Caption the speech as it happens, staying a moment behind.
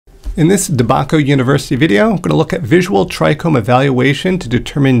In this DeBacco University video, I'm going to look at visual trichome evaluation to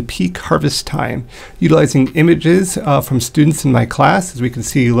determine peak harvest time, utilizing images from students in my class, as we can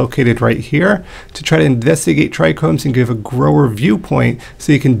see located right here, to try to investigate trichomes and give a grower viewpoint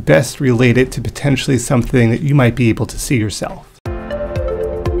so you can best relate it to potentially something that you might be able to see yourself.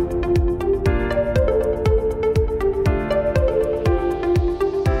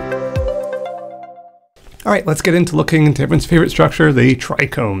 All right, let's get into looking into everyone's favorite structure, the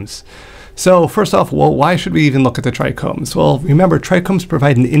trichomes. So first off, well, why should we even look at the trichomes? Well, remember, trichomes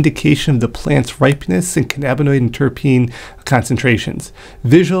provide an indication of the plant's ripeness and cannabinoid and terpene concentrations.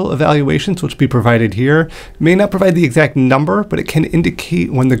 Visual evaluations, which will be provided here, may not provide the exact number, but it can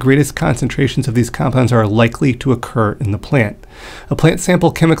indicate when the greatest concentrations of these compounds are likely to occur in the plant. A plant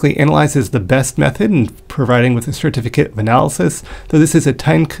sample chemically analyzes the best method in providing with a certificate of analysis, though this is a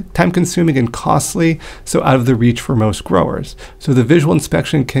time-consuming and costly, so out of the reach for most growers. So the visual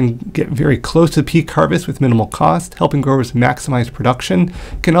inspection can get very close to peak harvest with minimal cost, helping growers maximize production.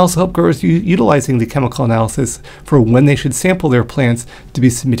 It can also help growers utilizing the chemical analysis for when they should sample their plants to be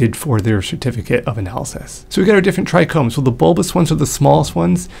submitted for their certificate of analysis. So we got our different trichomes. Well, the bulbous ones are the smallest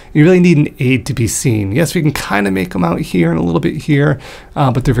ones. You really need an aid to be seen. Yes, we can kind of make them out here and a little bit here,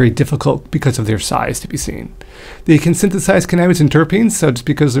 but they're very difficult because of their size to be seen. They can synthesize cannabinoids and terpenes, so just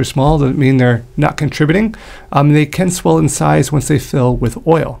because they're small doesn't mean they're not contributing. They can swell in size once they fill with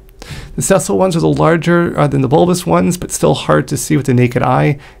oil. The sessile ones are the larger than the bulbous ones, but still hard to see with the naked eye.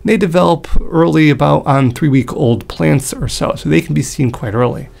 And they develop early, about on 3-week-old plants or so they can be seen quite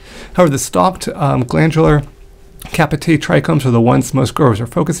early. However, the stalked glandular capitate trichomes are the ones most growers are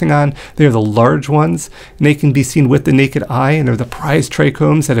focusing on. They are the large ones, and they can be seen with the naked eye, and they're the prized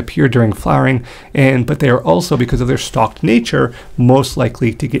trichomes that appear during flowering, but they are also, because of their stalked nature, most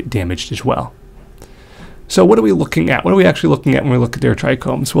likely to get damaged as well. So what are we looking at? What are we actually looking at when we look at their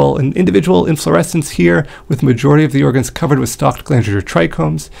trichomes? Well, an individual inflorescence here with the majority of the organs covered with stalked glandular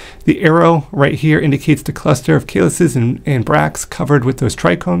trichomes. The arrow right here indicates the cluster of calyces and bracts covered with those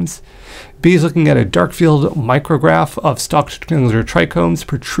trichomes. B is looking at a dark field micrograph of stalked glandular trichomes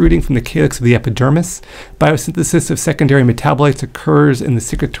protruding from the calyx of the epidermis. Biosynthesis of secondary metabolites occurs in the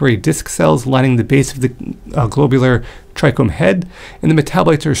secretory disc cells lining the base of the globular trichome head, and the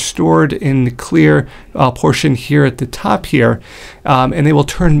metabolites are stored in the clear portion here at the top here, and they will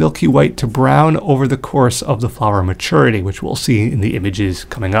turn milky white to brown over the course of the flower maturity, which we'll see in the images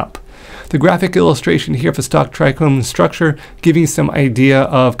coming up. The graphic illustration here for stalked trichome structure giving some idea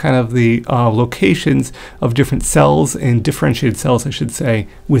of kind of the locations of different cells and differentiated cells, I should say,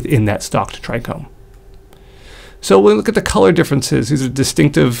 within that stalked trichome. So we'll look at the color differences. These are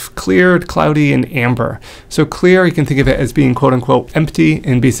distinctive: clear, cloudy, and amber. So clear, you can think of it as being quote unquote empty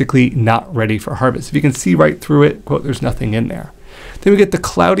and basically not ready for harvest. If you can see right through it, quote, there's nothing in there. Then we get the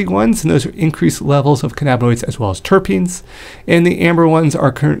cloudy ones, and those are increased levels of cannabinoids as well as terpenes. And the amber ones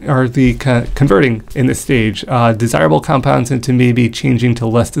are the converting in this stage desirable compounds into maybe changing to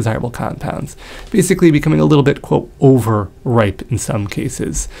less desirable compounds, basically becoming a little bit, quote, overripe in some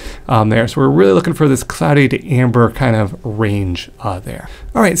cases there. So we're really looking for this cloudy to amber kind of range there.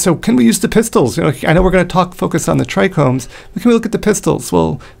 All right, so can we use the pistils? I know we're going to focus on the trichomes, but can we look at the pistils?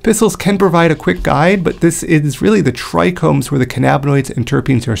 Well, pistils can provide a quick guide, but this is really the trichomes where the cannabinoids and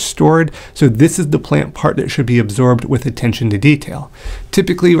terpenes are stored, so this is the plant part that should be absorbed with attention to detail.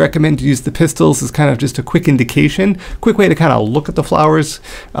 Typically recommend to use the pistils as kind of just a quick indication, quick way to kind of look at the flowers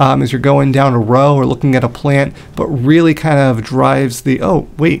as you're going down a row or looking at a plant, but really kind of drives the, oh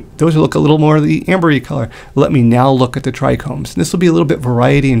wait, those look a little more of the ambery color. Let me now look at the trichomes. This will be a little bit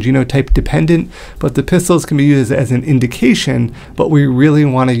variety and genotype dependent, but the pistils can be used as an indication, but we really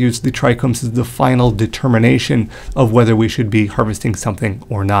want to use the trichomes as the final determination of whether we should be harvesting something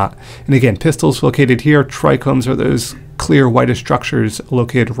or not. And again, pistils located here, trichomes are those clear whitish structures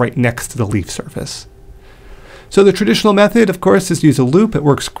located right next to the leaf surface. So the traditional method, of course, is to use a loop. It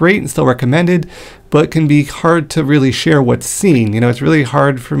works great and still recommended, but it can be hard to really share what's seen. It's really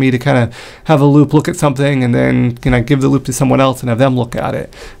hard for me to kind of have a loop look at something and then give the loop to someone else and have them look at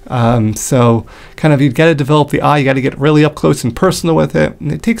it. So kind of you've got to develop the eye, you got to get really up close and personal with it,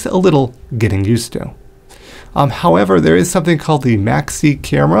 and it takes a little getting used to. However, there is something called the Maxi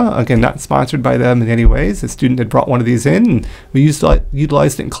camera. Again, not sponsored by them in any ways. A student had brought one of these in, and we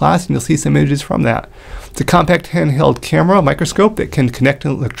utilized it in class, and you'll see some images from that. It's a compact handheld camera, microscope that can connect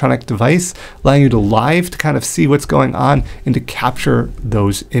an electronic device, allowing you to live to kind of see what's going on and to capture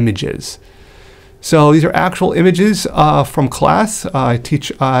those images. So these are actual images from class. I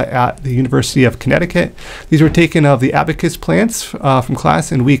teach at the University of Connecticut. These were taken of the abacus plants from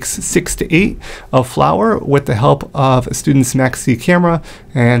class in weeks 6 to 8 of flower with the help of a student's Maxi camera.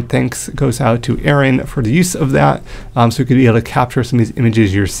 And thanks goes out to Aaron for the use of that, so we could be able to capture some of these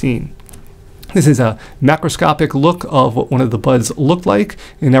images you're seeing. This is a macroscopic look of what one of the buds looked like.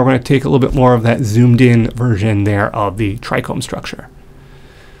 And now we're going to take a little bit more of that zoomed in version there of the trichome structure.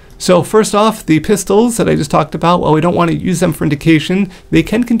 So first off, the pistils that I just talked about, while we don't want to use them for indication, they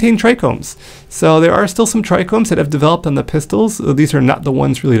can contain trichomes. So there are still some trichomes that have developed on the pistils. These are not the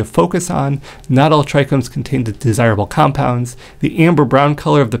ones really to focus on. Not all trichomes contain the desirable compounds. The amber brown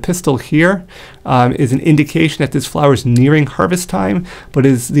color of the pistil here is an indication that this flower is nearing harvest time, but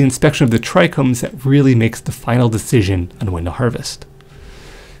it is the inspection of the trichomes that really makes the final decision on when to harvest.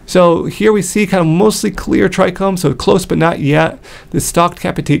 So here we see kind of mostly clear trichomes, so close but not yet. The stalked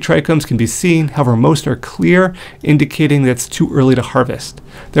capitate trichomes can be seen, however most are clear, indicating that it's too early to harvest.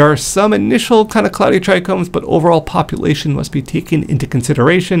 There are some initial kind of cloudy trichomes, but overall population must be taken into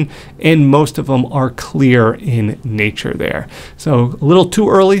consideration, and most of them are clear in nature there. So a little too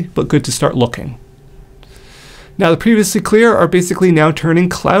early, but good to start looking. Now the previously clear are basically now turning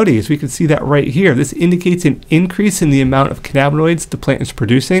cloudy, as we can see that right here. This indicates an increase in the amount of cannabinoids the plant is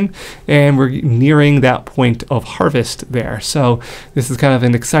producing, and we're nearing that point of harvest there. So this is kind of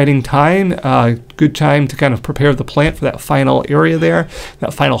an exciting time, good time to kind of prepare the plant for that final area there,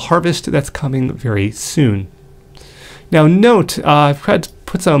 that final harvest that's coming very soon. Now note, I've had to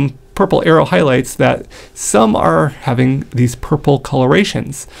put some purple arrow highlights that some are having these purple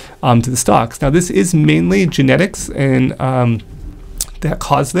colorations to the stalks. Now this is mainly genetics and that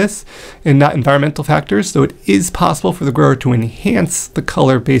cause this and not environmental factors, so it is possible for the grower to enhance the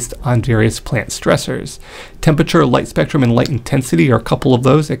color based on various plant stressors. Temperature, light spectrum, and light intensity are a couple of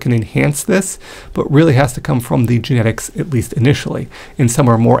those that can enhance this, but really has to come from the genetics, at least initially. And some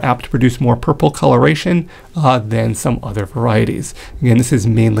are more apt to produce more purple coloration than some other varieties. Again, this is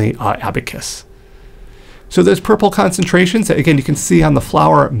mainly abacus. So there's purple concentrations that, again, you can see on the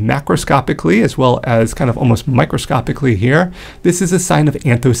flower macroscopically as well as kind of almost microscopically here. This is a sign of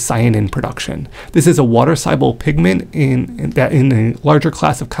anthocyanin production. This is a water-soluble pigment in a larger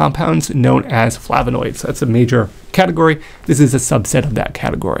class of compounds known as flavonoids. So that's a major category. This is a subset of that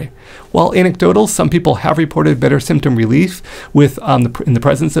category. While anecdotal, some people have reported better symptom relief with in the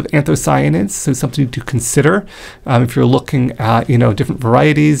presence of anthocyanins, so something to consider if you're looking at different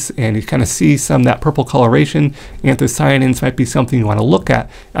varieties and you kind of see some of that purple coloration. Anthocyanins might be something you want to look at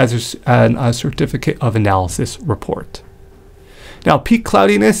as a certificate of analysis report. Now, peak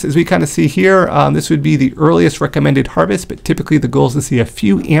cloudiness, as we kind of see here, this would be the earliest recommended harvest, but typically the goal is to see a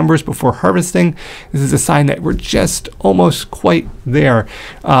few ambers before harvesting. This is a sign that we're just almost quite there.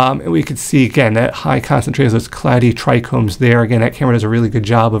 And we could see, again, that high concentration of those cloudy trichomes there. Again, that camera does a really good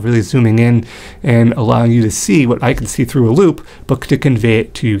job of really zooming in and allowing you to see what I can see through a loop, but to convey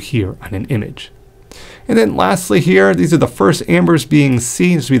it to you here on an image. And then lastly here, these are the first ambers being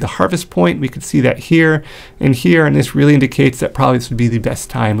seen. This would be the harvest point. We could see that here, and this really indicates that probably this would be the best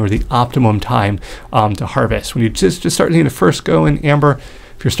time or the optimum time to harvest. When you just start seeing the first go in amber,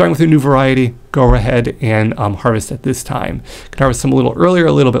 if you're starting with a new variety, go ahead and harvest at this time. You can harvest them a little earlier,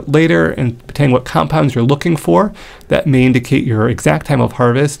 a little bit later, and depending what compounds you're looking for, that may indicate your exact time of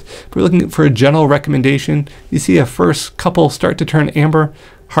harvest. If we're looking for a general recommendation, you see a first couple start to turn amber,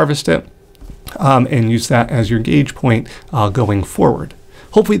 harvest it, and use that as your gauge point going forward.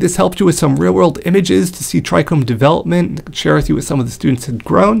 Hopefully this helped you with some real-world images to see trichome development, share with you what some of the students had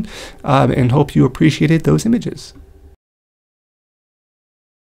grown, and hope you appreciated those images.